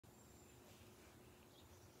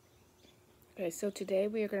Okay, so today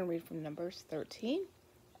we are going to read from Numbers 13,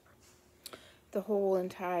 the whole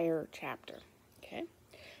entire chapter. Okay,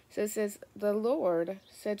 so it says, "The Lord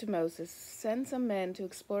said to Moses, 'Send some men to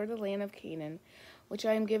explore the land of Canaan, which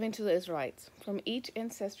I am giving to the Israelites. From each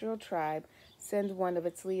ancestral tribe, send one of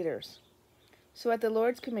its leaders.' So at the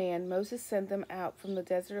Lord's command, Moses sent them out from the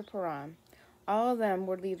desert of Paran. All of them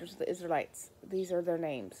were leaders of the Israelites. These are their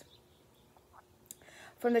names.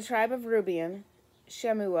 From the tribe of Reuben,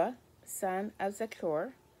 Shemua, son of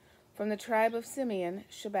Zechor. From the tribe of Simeon,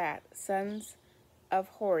 Shabbat, sons of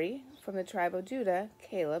Hori. From the tribe of Judah,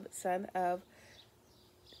 Caleb, son of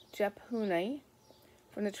Jephunneh.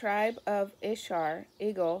 From the tribe of Ishar,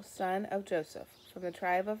 Egal, son of Joseph. From the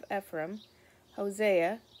tribe of Ephraim,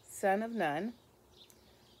 Hosea, son of Nun.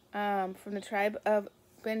 From the tribe of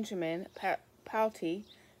Benjamin, Palti,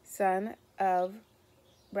 son of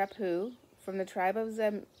Raphu. From the tribe of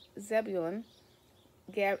Zebulun,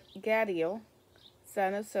 Gadiel,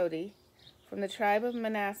 son of Sodi. From the tribe of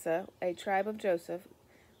Manasseh, a tribe of Joseph,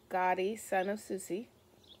 Gadi, son of Susi.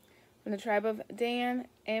 From the tribe of Dan,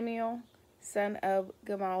 Amiel, son of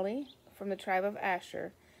Gamali. From the tribe of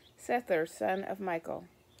Asher, Sether, son of Michael.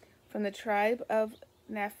 From the tribe of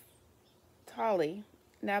Naphtali,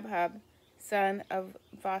 Nabhab, son of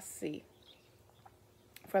Vasi.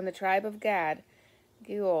 From the tribe of Gad,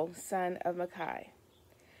 Geuel, son of Makai.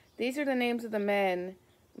 These are the names of the men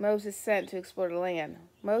Moses sent to explore the land.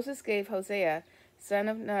 Moses gave Hosea, son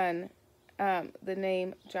of Nun, the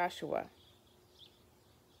name Joshua.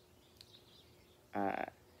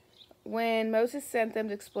 When Moses sent them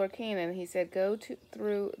to explore Canaan, he said, "Go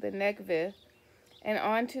through the Negev and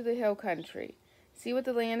on to the hill country. See what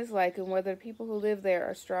the land is like and whether the people who live there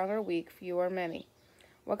are strong or weak, few or many.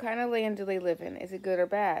 What kind of land do they live in? Is it good or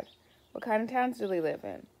bad? What kind of towns do they live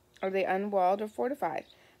in? Are they unwalled or fortified?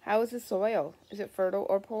 How is the soil? Is it fertile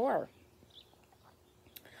or poor?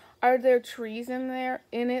 Are there trees in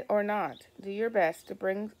it or not? Do your best to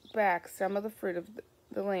bring back some of the fruit of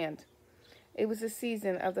the land." It was the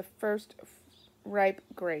season of the first ripe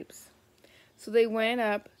grapes. So they went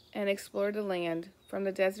up and explored the land from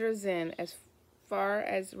the desert of Zin as far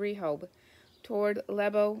as Rehob, toward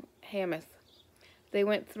Lebo Hamath. They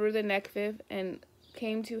went through the Negev and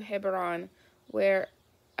came to Hebron, where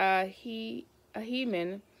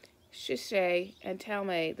Ahiman, Shishai, and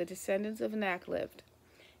Talmai, the descendants of Anak, lived.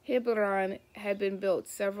 Hebron had been built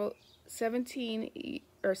 7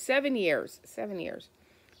 years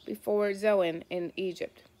before Zoan in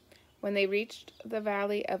Egypt. When they reached the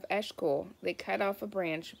valley of Eshcol, they cut off a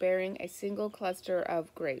branch bearing a single cluster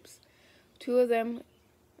of grapes. 2 of them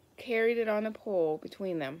carried it on a pole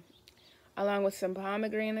between them, along with some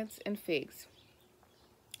pomegranates and figs.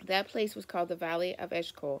 That place was called the Valley of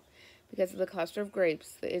Eshcol because of the cluster of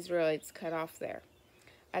grapes the Israelites cut off there.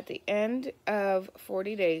 At the end of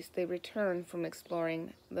 40 days, they returned from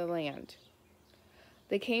exploring the land.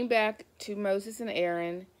 They came back to Moses and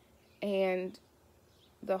Aaron and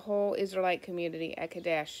the whole Israelite community at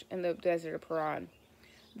Kadesh in the desert of Paran.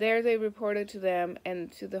 There they reported to them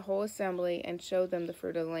and to the whole assembly and showed them the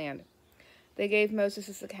fruit of the land. They gave Moses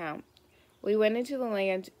this account. "We went into the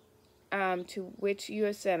land to which you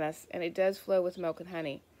have sent us, and it does flow with milk and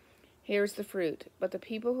honey. Here is the fruit, but the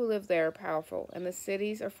people who live there are powerful, and the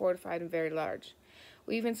cities are fortified and very large.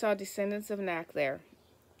 We even saw descendants of Anak there.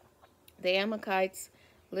 The Amalekites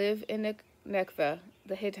live in Nekva,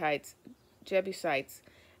 the Hittites, Jebusites,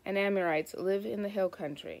 and Amorites live in the hill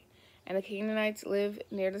country, and the Canaanites live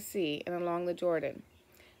near the sea and along the Jordan."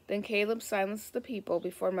 Then Caleb silenced the people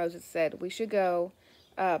before Moses said, "We should go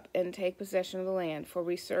up and take possession of the land, for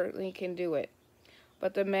we certainly can do it."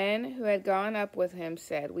 But the men who had gone up with him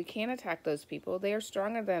said, "We can't attack those people. They are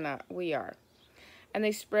stronger than we are." And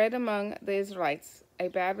they spread among the Israelites a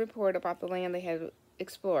bad report about the land they had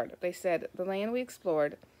explored. They said, "The land we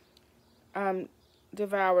explored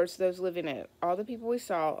devours those living in it. All the people we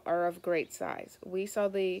saw are of great size. We saw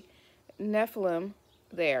the Nephilim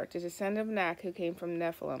there, the descendant of Anak who came from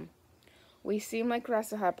Nephilim. We seem like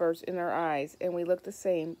grasshoppers in our eyes, and we look the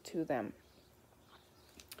same to them."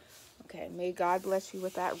 Okay, may God bless you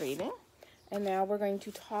with that reading. And now we're going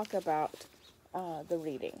to talk about the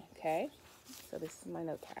reading, okay? So this is my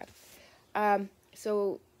notepad.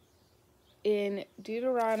 So in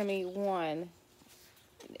Deuteronomy 1,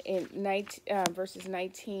 in verses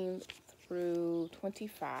 19 through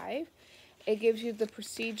 25, it gives you the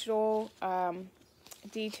procedural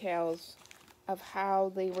details of how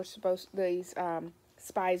they were these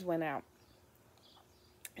spies went out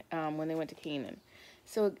when they went to Canaan.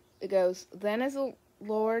 So it goes, "Then as the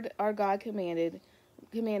Lord our God commanded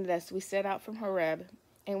us, we set out from Horeb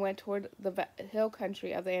and went toward the hill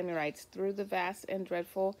country of the Amorites, through the vast and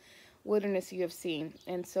dreadful wilderness you have seen.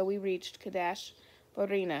 And so we reached Kadesh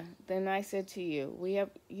Barnea. Then I said to you,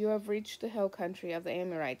 you have reached the hill country of the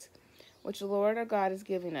Amorites, which the Lord our God is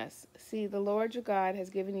giving us. See, the Lord your God has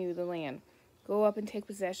given you the land. Go up and take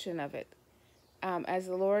possession of it. As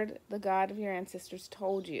the Lord, the God of your ancestors,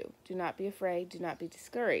 told you. Do not be afraid, do not be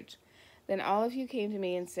discouraged. Then all of you came to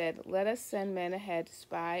me and said, let us send men ahead to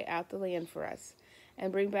spy out the land for us,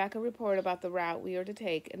 and bring back a report about the route we are to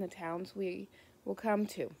take and the towns we will come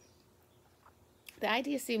to. The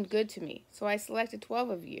idea seemed good to me, so I selected 12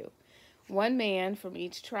 of you, one man from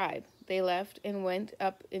each tribe. They left and went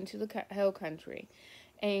up into the hill country,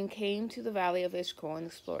 and came to the valley of Eshcol and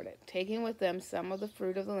explored it. Taking with them some of the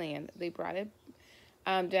fruit of the land, they brought it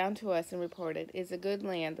down to us and reported, it's a good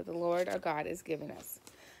land that the Lord our God is giving us.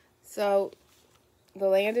 So the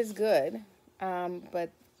land is good,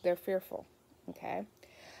 but they're fearful. Okay.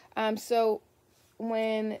 So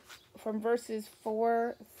from verses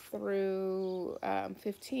 4 through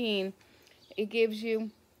 15, it gives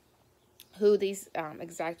you who these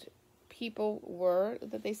exact people were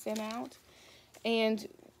that they sent out. And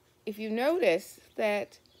if you notice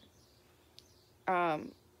that the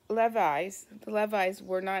Levites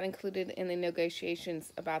were not included in the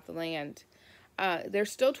negotiations about the land.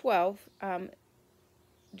 There's still 12.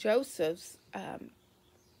 Joseph's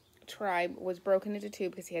tribe was broken into two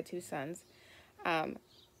because he had two sons,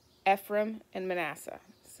 Ephraim and Manasseh.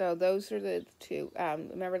 So those are the two.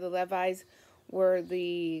 Remember, the Levites were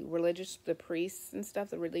the priests and stuff,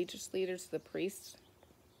 the religious leaders, the priests.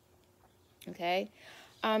 Okay.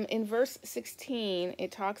 In verse 16,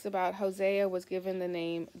 it talks about Hosea was given the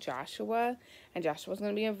name Joshua, and Joshua is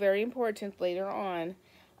going to be very important later on.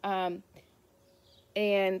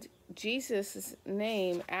 And Jesus'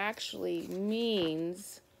 name actually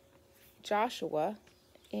means Joshua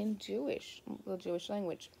in the Jewish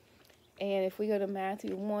language. And if we go to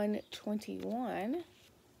Matthew 1:21,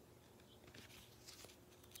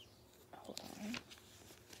 hold on,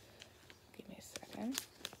 give me a second.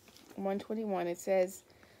 1:21, it says,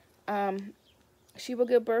 she will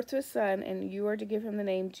give birth to a son, and you are to give him the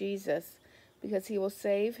name Jesus, because he will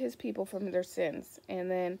save his people from their sins. And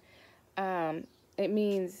then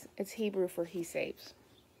it's Hebrew for he saves.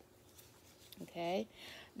 Okay.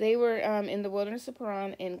 They were in the wilderness of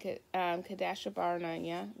Paran in Kadesh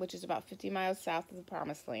Barnea, which is about 50 miles south of the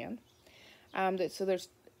Promised Land. So there's,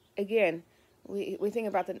 again, we think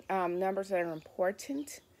about the numbers that are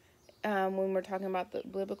important when we're talking about the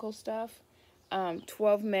biblical stuff.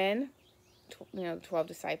 12 men, 12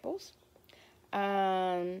 disciples.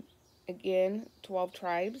 Again, 12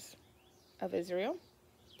 tribes of Israel.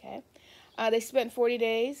 Okay. They spent 40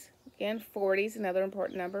 days. Again, 40 is another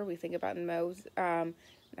important number. We think about Noah.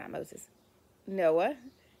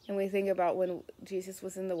 And we think about when Jesus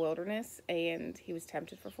was in the wilderness and he was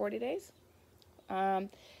tempted for 40 days.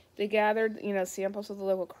 They gathered, samples of the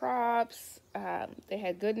local crops. They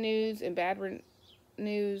had good news and bad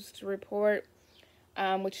news to report,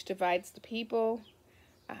 which divides the people.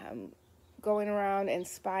 Going around and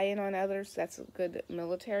spying on others, that's a good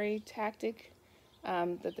military tactic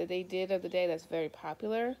that they did of the day. That's very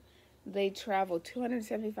popular. They traveled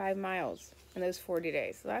 275 miles in those 40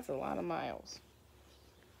 days. So that's a lot of miles.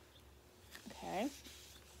 Okay.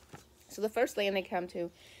 So the first land they come to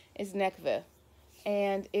is Nekveh,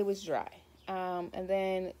 and it was dry. And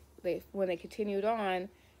then when they continued on,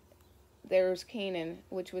 there was Canaan,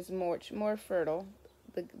 which was much more fertile.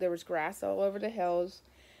 There was grass all over the hills,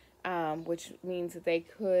 which means that they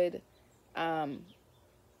could,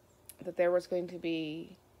 that there was going to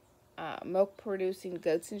be milk-producing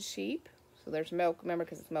goats and sheep. So there's milk, remember,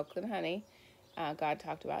 because it's milk and honey, God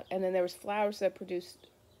talked about. And then there was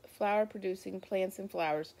flower-producing plants and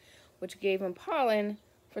flowers, which gave them pollen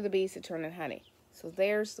for the bees to turn in honey. So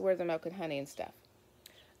there's where the milk and honey and stuff.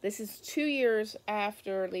 This is 2 years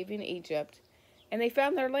after leaving Egypt, and they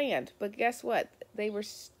found their land. But guess what? They were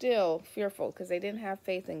still fearful because they didn't have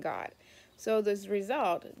faith in God. So as a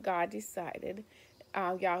result, God decided,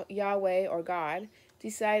 Yahweh or God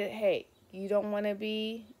decided, hey, you don't want to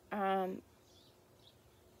be,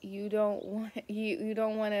 you don't want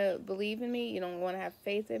to believe in me, you don't want to have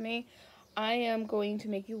faith in me. I am going to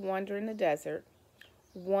make you wander in the desert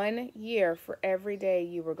 1 year for every day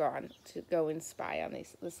you were gone to go and spy on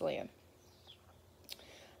this land.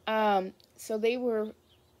 So they were,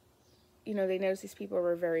 they noticed these people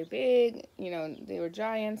were very big, they were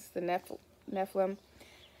giants, the Nephilim.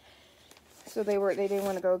 So they didn't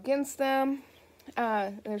want to go against them.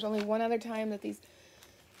 There's only one other time that these,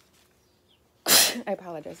 I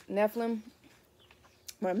apologize, Nephilim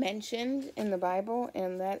were mentioned in the Bible,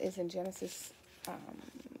 and that is in Genesis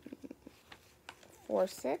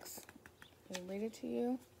 4:6. Let me read it to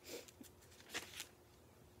you.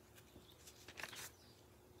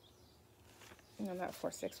 No, not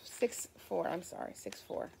 4:6. 6:4. I'm sorry,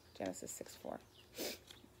 6:4. Genesis 6:4.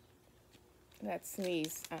 That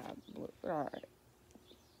sneeze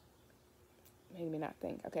made me not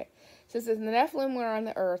think. Okay, so it says the Nephilim were on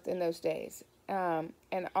the earth in those days,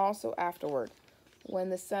 and also afterward, when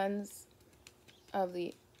the sons of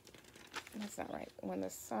the that's not right. When the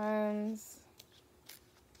sons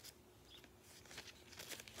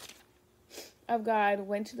of God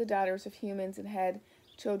went to the daughters of humans and had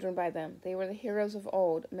children by them. They were the heroes of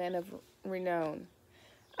old, men of renown.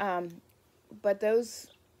 But those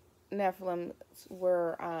Nephilim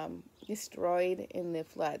were destroyed in the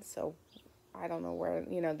flood. So I don't know where,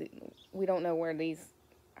 we don't know where these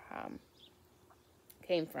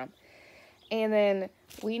came from. And then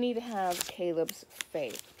we need to have Caleb's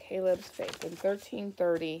faith. Caleb's faith. In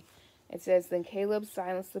 13:30, it says, Then Caleb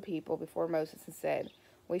silenced the people before Moses and said,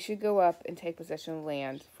 We should go up and take possession of the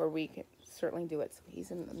land, for we can certainly do it. So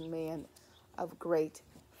he's a man of great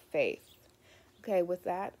faith. Okay, with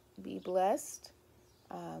that, be blessed.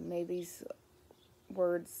 May these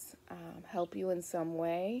words help you in some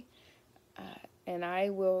way. And I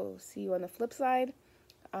will see you on the flip side.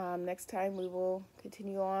 Next time we will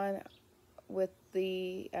continue on with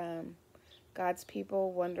the God's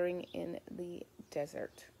people wandering in the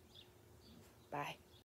desert. Bye.